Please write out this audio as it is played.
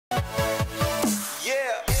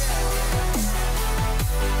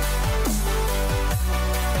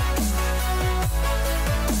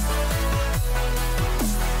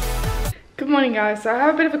morning guys, so I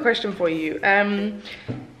have a bit of a question for you.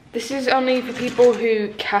 This is only for people who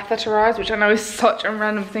catheterize, which I know is such a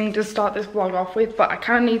random thing to start this vlog off with, but I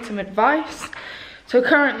kind of need some advice. So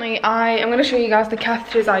currently I am going to show you guys the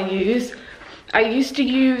catheters I use. I used to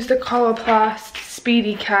use the Coloplast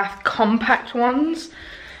Speedy Cath compact ones,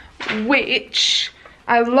 which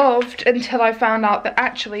I loved until I found out that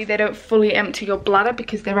actually they don't fully empty your bladder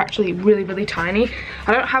because they're actually really, really tiny.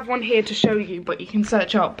 I don't have one here to show you, but you can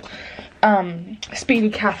search up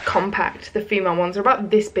Speedy Cath compact. The female ones are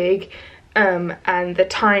about this big and they're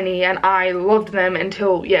tiny, and I loved them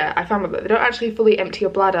until, yeah, I found out that they don't actually fully empty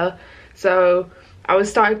your bladder. So I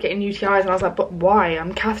started getting UTIs and I was like, but why?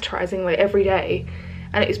 I'm catheterizing like every day.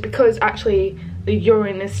 And it's because actually the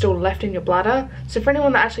urine is still left in your bladder. So for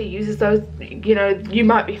anyone that actually uses those, you know, you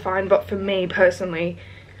might be fine, but for me personally,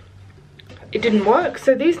 it didn't work.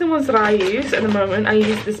 So these are the ones that I use at the moment. I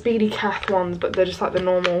use the Speedy Cath ones, but they're just like the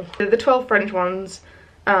normal. They're the 12 French ones,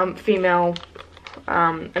 female,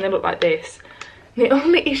 and they look like this. The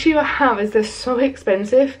only issue I have is they're so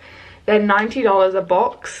expensive. They're $90 a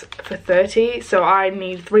box for 30, so I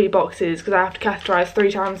need 3 boxes because I have to catheterize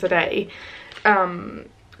 3 times a day.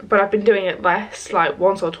 But I've been doing it less, like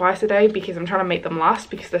once or twice a day, because I'm trying to make them last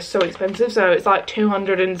because they're so expensive. So it's like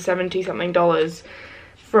 $270 something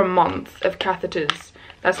for a month of catheters.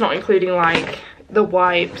 That's not including like the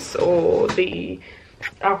wipes or the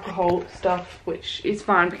alcohol stuff, which is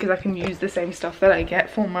fine because I can use the same stuff that I get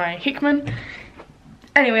for my Hickman.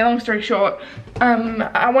 Anyway, long story short,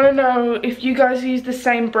 I want to know if you guys use the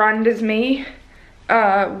same brand as me,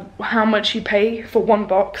 how much you pay for 1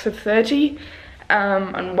 box of 30,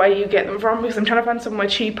 and where you get them from, because I'm trying to find somewhere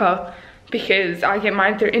cheaper, because I get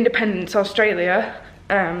mine through Independence Australia,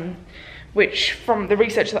 which from the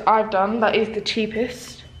research that I've done, that is the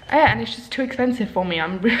cheapest. Yeah, and it's just too expensive for me.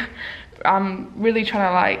 I'm really trying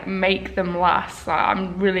to like make them last. Like,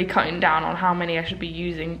 I'm really cutting down on how many I should be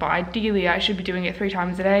using, but ideally I should be doing it 3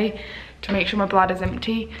 times a day to make sure my bladder's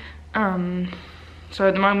empty. So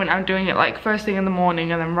at the moment I'm doing it like first thing in the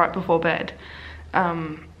morning and then right before bed.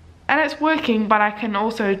 And it's working, but I can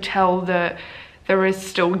also tell that there is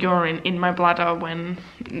still urine in my bladder when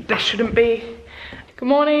there shouldn't be. Good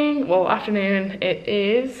morning, well afternoon, it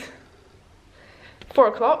is 4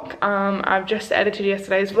 o'clock. I've just edited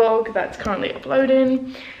yesterday's vlog that's currently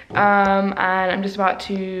uploading, and I'm just about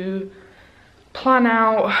to plan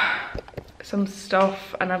out some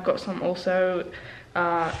stuff, and I've got some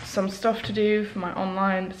stuff to do for my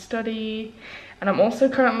online study, and I'm also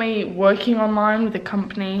currently working online with a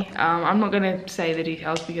company. I'm not going to say the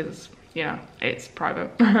details because, you know, it's private,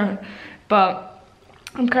 but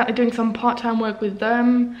I'm currently doing some part-time work with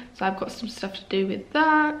them, so I've got some stuff to do with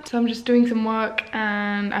that. So I'm just doing some work,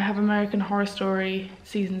 and I have American Horror Story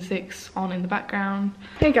season 6 on in the background.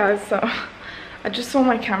 Hey guys, so I just saw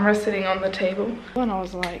my camera sitting on the table and I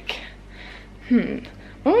was like, when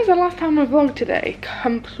was the last time I vlogged today?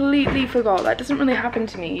 Completely forgot. That doesn't really happen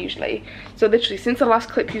to me usually. So literally since the last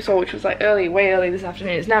clip you saw, which was like way early this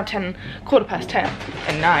afternoon, it's now quarter past 10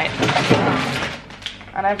 at night.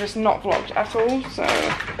 And I've just not vlogged at all, so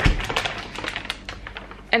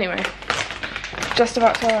anyway, just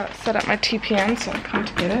about to set up my TPN, so I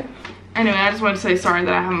can't get it. Anyway, I just wanted to say sorry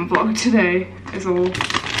that I haven't vlogged today, is all.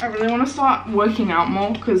 I really want to start working out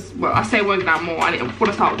more, because, well, I say working out more, I want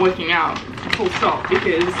to start working out full stop,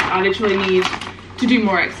 because I literally need to do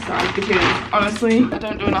more exercise, because honestly, I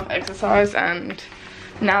don't do enough exercise, and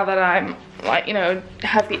now that I'm, like, you know,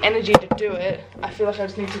 have the energy to do it, I feel like I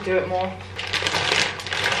just need to do it more.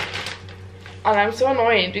 And I'm so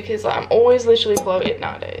annoyed because like, I'm always literally bloated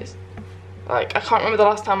nowadays. Like, I can't remember the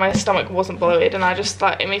last time my stomach wasn't bloated, and I just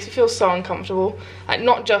like, it makes me feel so uncomfortable. Like,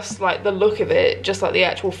 not just like the look of it, just like the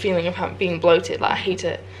actual feeling of being bloated. Like, I hate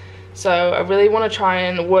it. So I really want to try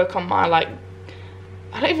and work on my like,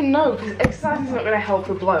 I don't even know, because exercise is not going to help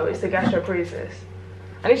with bloat. It's the gastroparesis.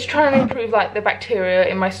 I need to try and improve like the bacteria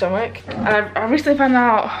in my stomach. And I recently found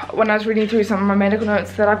out when I was reading through some of my medical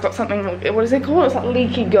notes that I've got something, what is it called? It's like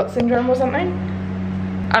leaky gut syndrome or something.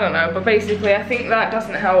 I don't know, but basically I think that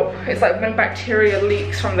doesn't help. It's like when bacteria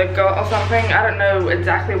leaks from the gut or something. I don't know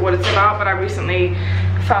exactly what it's about, but I recently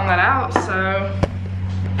found that out, so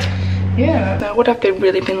yeah. So what I've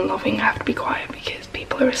really been loving, I have to be quiet because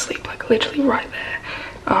people are asleep like literally right there.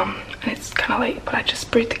 And it's kind of late, but I just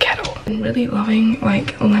brewed the kettle. I'm really loving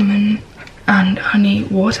like lemon and honey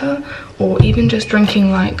water, or even just drinking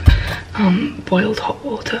like boiled hot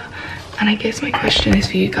water. And I guess my question is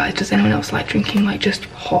for you guys, does anyone else like drinking like just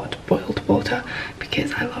hot boiled water?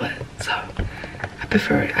 Because I love it. So I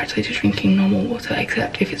prefer it actually to drinking normal water,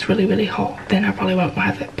 except if it's really hot, then I probably won't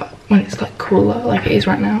have it. But when it's like cooler like it is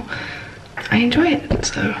right now, I enjoy it.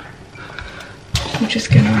 So I'm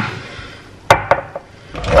just gonna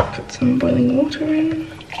put some boiling water in.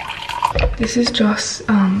 This is just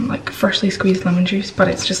like freshly squeezed lemon juice, but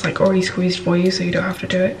it's just like already squeezed for you, so you don't have to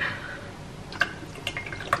do it.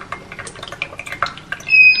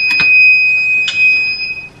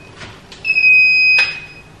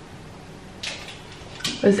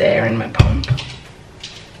 There's air in my pond.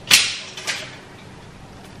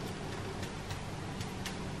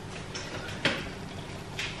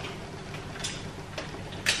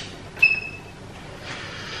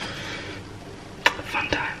 Fun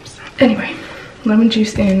times. Anyway, lemon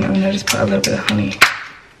juice in, and I just put a little bit of honey.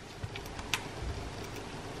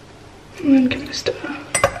 And then give it a stir.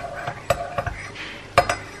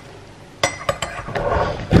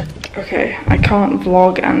 Okay, I can't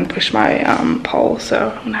vlog and push my pole, so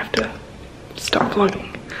I'm gonna have to start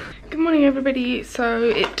vlogging. Good morning everybody. So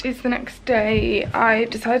it is the next day. I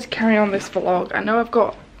decided to carry on this vlog. I know I've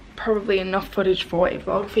got probably enough footage for a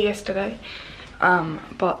vlog for yesterday,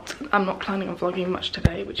 but I'm not planning on vlogging much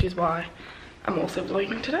today, which is why I'm also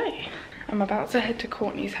vlogging today. I'm about to head to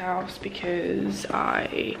Courtney's house because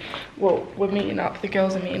we're meeting up, the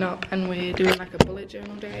girls are meeting up, and we're doing like a bullet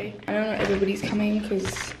journal day. I know not everybody's coming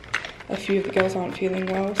because a few of the girls aren't feeling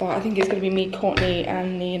well, so I think it's gonna be me, Courtney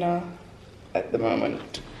and Nina at the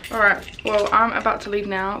moment. Alright, well I'm about to leave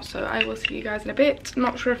now, so I will see you guys in a bit. I'm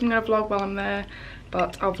not sure if I'm gonna vlog while I'm there,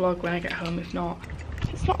 but I'll vlog when I get home if not.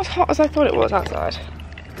 It's not as hot as I thought it was outside,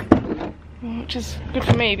 which is good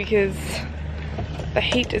for me because the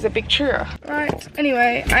heat is a big cheer. Right,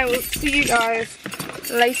 anyway, I will see you guys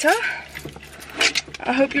later.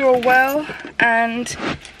 I hope you're all well, and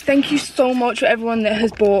thank you so much for everyone that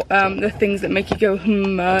has bought the things that make you go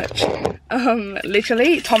merch.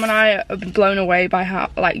 Literally, Tom and I have been blown away by how,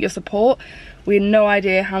 like, your support. We had no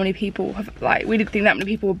idea how many people have, like, we didn't think that many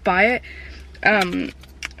people would buy it.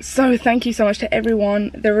 So thank you so much to everyone.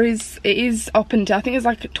 It is up until, I think it's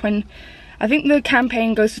like 20, I think the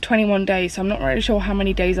campaign goes for 21 days, so I'm not really sure how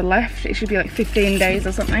many days are left. It should be like 15 days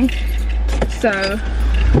or something. So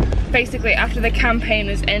basically after the campaign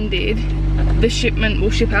has ended, the shipment will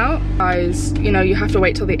ship out. Guys, you know, you have to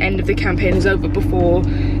wait till the end of the campaign is over before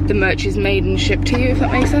the merch is made and shipped to you, if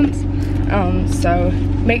that makes sense. So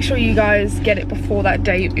make sure you guys get it before that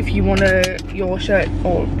date if you want your shirt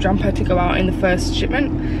or jumper to go out in the first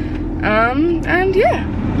shipment. And yeah,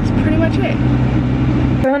 that's pretty much it.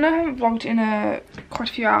 So I know I haven't vlogged in quite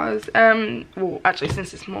a few hours, well actually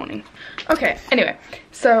since this morning. Okay, anyway,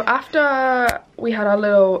 so after we had our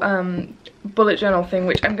little bullet journal thing,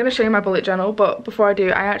 which I'm going to show you my bullet journal, but before I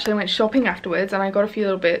do, I actually went shopping afterwards and I got a few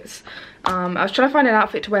little bits. I was trying to find an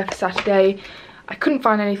outfit to wear for Saturday. I couldn't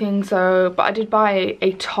find anything, but I did buy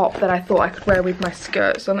a top that I thought I could wear with my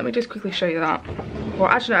skirt, so let me just quickly show you that. Well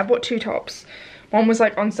actually no, I bought two tops. One was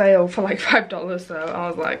like on sale for like $5, so I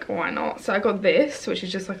was like, why not? So I got this, which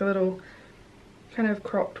is just like a little kind of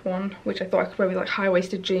cropped one, which I thought I could wear with like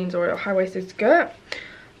high-waisted jeans or a high-waisted skirt.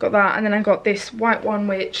 Got that, and then I got this white one,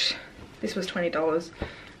 which this was $20.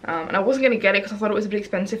 And I wasn't gonna get it because I thought it was a bit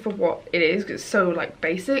expensive for what it is, because it's so like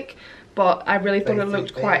basic. But I really thought it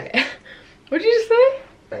looked quite. What did you just say?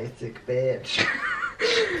 Basic bitch.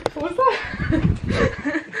 What was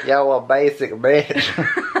that? Yo, a basic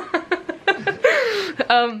bitch.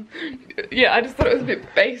 Yeah, I just thought it was a bit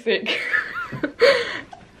basic.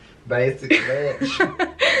 Basic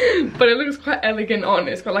bitch. But it looks quite elegant on.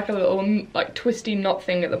 It's got like a little like twisty knot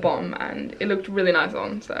thing at the bottom, and it looked really nice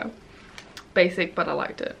on. So basic, but I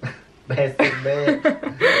liked it. Basic bitch.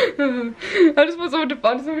 I just want someone to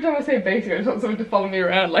follow. Every time I say basic, I just want someone to follow me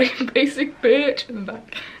around like basic bitch in the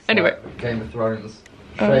back. Anyway, Game of Thrones.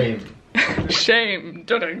 Shame. Shame.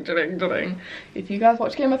 Ding, ding, ding. If you guys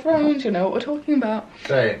watch Game of Thrones, you know what we're talking about.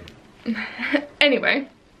 Shame. Anyway.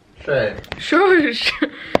 Shame. Shush.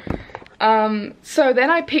 So then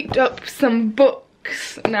I picked up some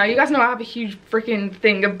books. Now you guys know I have a huge freaking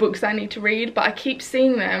thing of books that I need to read, but I keep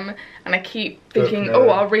seeing them and I keep thinking, oh,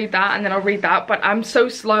 I'll read that and then I'll read that, but I'm so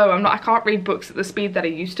slow. I can't read books at the speed that I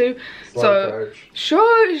used to. Slow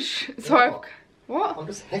shush. So no. What? I'm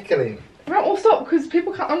just heckling. Right, well stop, because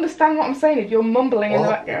people can't understand what I'm saying if you're mumbling in the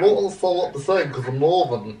background. I won't understand what they're saying because I'm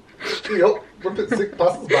northern. Yup, ripping sick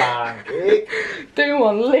passes by. Do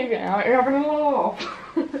one, leave it out, you're having a laugh.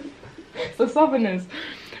 It's the southerners.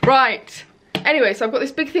 Right. Anyway, so I've got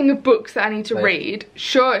this big thing of books that I need to read.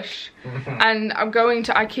 Shush. And I'm going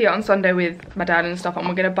to IKEA on Sunday with my dad and stuff, and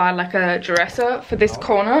we're going to buy like a dresser for this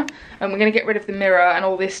corner, and we're going to get rid of the mirror, and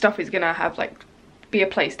all this stuff is going to have like be a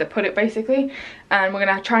place to put it basically. And we're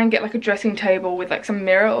gonna try and get like a dressing table with like some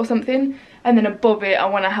mirror or something, and then above it I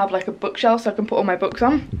want to have like a bookshelf so I can put all my books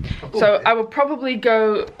on. So I will probably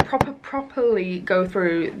go properly go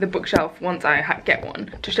through the bookshelf once I get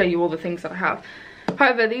one to show you all the things that I have.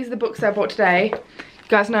 However, these are the books that I bought today.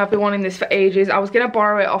 You guys know I've been wanting this for ages. I was gonna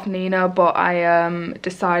borrow it off Nina, but I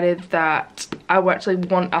decided that I actually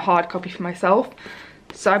want a hard copy for myself,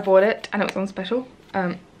 so I bought it and it was on special,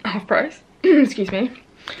 half price. Excuse me.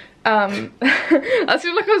 I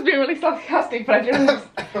feel like I was being really sarcastic, but I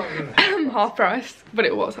didn't. Half price, but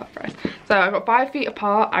it was half price. So I got 5 Feet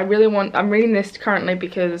Apart. I'm reading this currently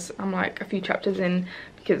because I'm like a few chapters in,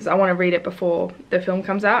 because I want to read it before the film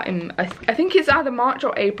comes out in, I think it's either March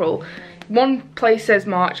or April. One place says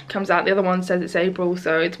March comes out, the other one says it's April,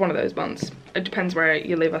 so it's one of those months. It depends where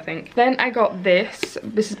you live, I think. Then I got this.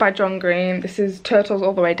 This is by John Green. This is Turtles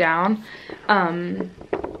All the Way Down.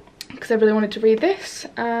 Because I really wanted to read this,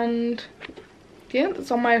 and yeah, that's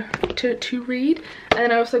on my to read. And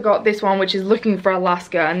then I also got this one, which is Looking for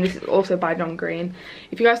Alaska, and this is also by John Green.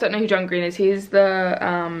 If you guys don't know who John Green is, he's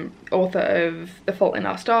the author of The Fault in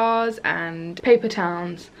Our Stars and Paper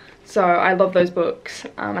Towns. So I love those books,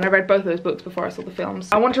 and I read both of those books before I saw the films.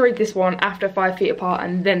 I want to read this one after 5 Feet Apart,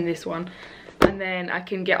 and then this one, and then I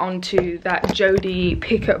can get on to that Jodie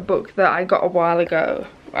Pickett book that I got a while ago.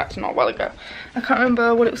 Well, actually not a while ago. I can't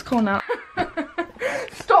remember what it was called now.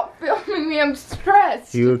 Stop filming me, I'm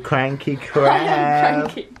stressed. You a cranky crab. I am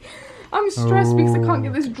cranky. I'm stressed because I can't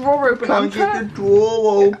get this drawer open. Can't get the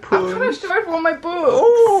drawer open. I'm trying to show everyone my books.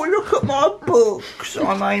 Oh, look at my books.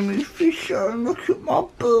 I'm Amy Fisher and look at my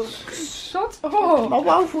books. Shut up. My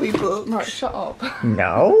lovely books. Right, shut up.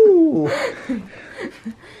 No.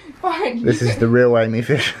 Fine. This is the real Amy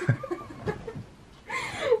Fisher.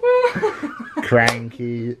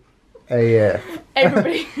 Cranky AF.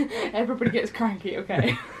 Everybody gets cranky,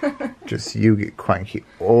 okay? Just you get cranky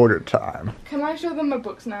all the time. Can I show them my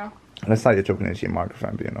books now? That's like you're talking into your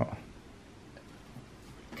microphone, but you're not.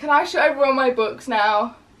 Can I show everyone my books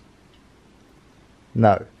now?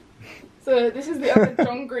 No. So this is the other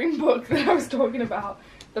John Green book that I was talking about,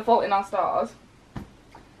 The Fault in Our Stars.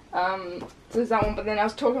 So there's that one, but then I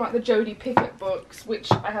was talking about the Jodie Pickett books,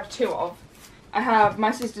 which I have 2 of. I have My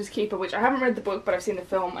Sister's Keeper, which I haven't read the book, but I've seen the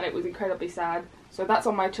film, and it was incredibly sad. So that's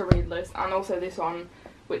on my to-read list. And also this one,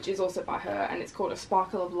 which is also by her, and it's called A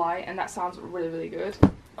Sparkle of Light, and that sounds really, really good.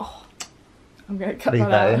 Oh, I'm going to cut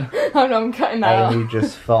that out. Oh no, I'm cutting that out. Amy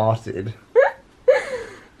just farted.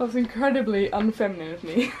 That was incredibly unfeminine of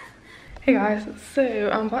me. Hey guys, so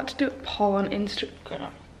I'm about to do a poll on Instagram.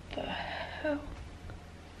 What the hell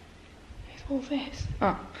is all this?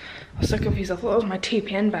 Oh. I was so confused. I thought it was my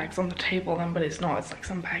TPN bags on the table then, but it's not. It's like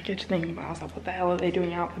some package thing. But I was like, what the hell are they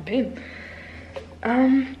doing out the bin?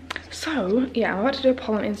 So yeah, I'm about to do a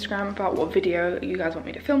poll on Instagram about what video you guys want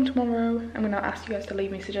me to film tomorrow. I'm gonna ask you guys to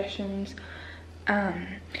leave me suggestions.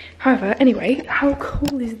 However, anyway, how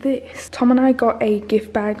cool is this? Tom and I got a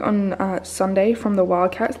gift bag on Sunday from the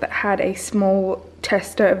Wildcats that had a small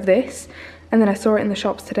tester of this, and then I saw it in the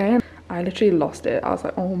shops today. I literally lost it. I was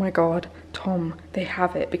like, oh my god, Tom, they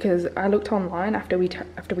have it, because I looked online after we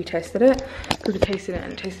tested it, because we tasted it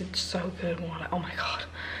and it tasted so good, and we were like, oh my god.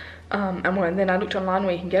 And then I looked online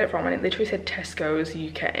where you can get it from, and it literally said Tesco's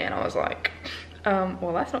UK, and I was like,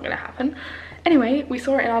 well, that's not gonna happen. Anyway, we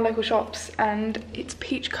saw it in our local shops, and it's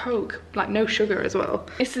peach Coke, like no sugar as well.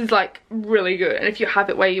 This is like really good, and if you have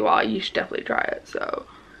it where you are, you should definitely try it. So,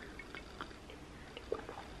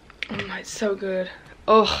 oh, it's so good.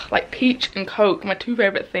 Oh, like peach and Coke, my 2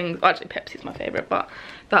 favourite things. Well, actually, Pepsi's my favourite, but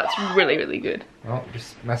that's really, really good. Well,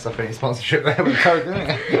 just mess up any sponsorship there with Coke, didn't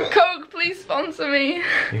it? Coke, please sponsor me.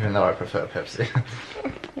 Even though I prefer Pepsi.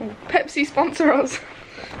 Pepsi, sponsor us.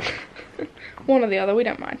 One or the other, we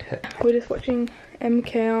don't mind. We're just watching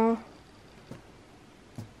MKR.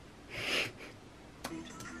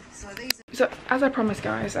 So, as I promised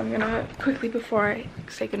guys, I'm gonna quickly, before I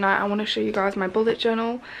say goodnight, I want to show you guys my bullet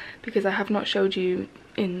journal, because I have not showed you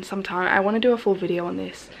in some time. I want to do a full video on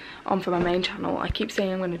this for my main channel. I keep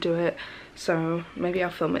saying I'm going to do it, so maybe I'll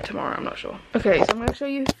film it tomorrow, I'm not sure. Okay, so I'm going to show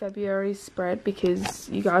you February's spread, because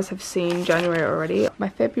you guys have seen January already. My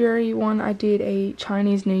February one, I did a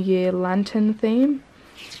Chinese New Year lantern theme.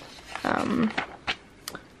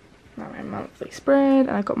 My monthly spread,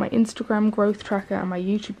 and I got my Instagram growth tracker and my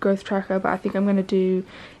YouTube growth tracker, but I think I'm going to do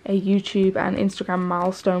a YouTube and Instagram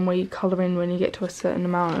milestone where you colour in when you get to a certain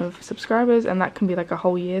amount of subscribers, and that can be like a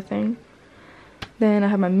whole year thing. Then I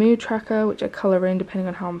have my mood tracker, which I colour in depending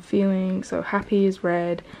on how I'm feeling. So happy is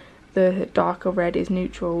red, the darker red is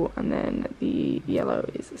neutral, and then the yellow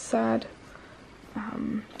is sad.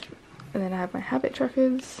 And then I have my habit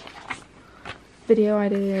trackers, video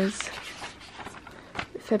ideas,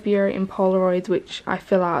 February in Polaroids, which I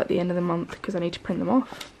fill out at the end of the month because I need to print them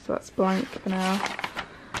off. So that's blank for now.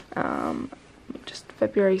 Just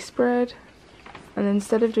February spread. And then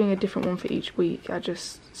instead of doing a different one for each week, I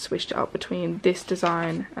just switched it up between this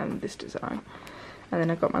design and this design. And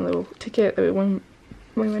then I got my little ticket that we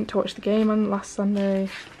went to watch the game on last Sunday.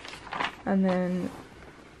 And then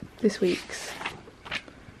this week's.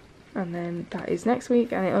 And then that is next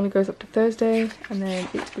week, and it only goes up to Thursday. And then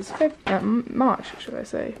it is March, should I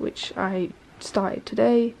say, which I started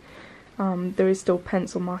today. There is still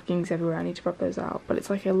pencil markings everywhere. I need to rub those out, but it's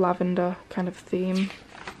like a lavender kind of theme.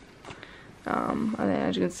 And then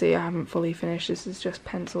as you can see, I haven't fully finished. This is just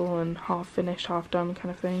pencil and half finished, half done kind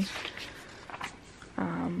of thing.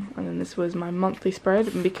 And then this was my monthly spread,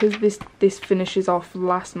 and because this finishes off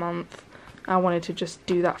last month, I wanted to just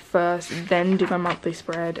do that first, then do my monthly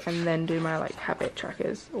spread, and then do my like habit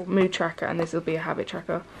trackers or mood tracker, and this will be a habit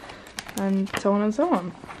tracker, and so on and so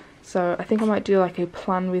on. So I think I might do like a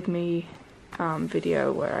plan with me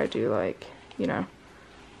video where I do like, you know,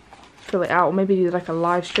 fill it out, or maybe do like a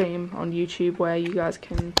live stream on YouTube where you guys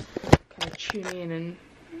can kind of tune in and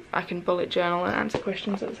I can bullet journal and answer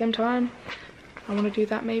questions at the same time. I want to do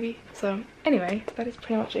that maybe. So anyway, that is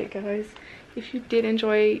pretty much it, guys. If you did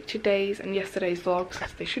enjoy today's and yesterday's vlogs,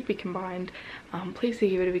 because they should be combined, please do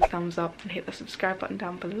give it a big thumbs up and hit the subscribe button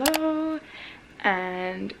down below.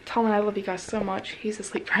 And Tom and I love you guys so much. He's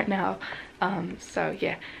asleep right now. So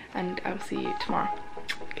yeah, and I will see you tomorrow.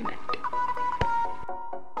 Good night.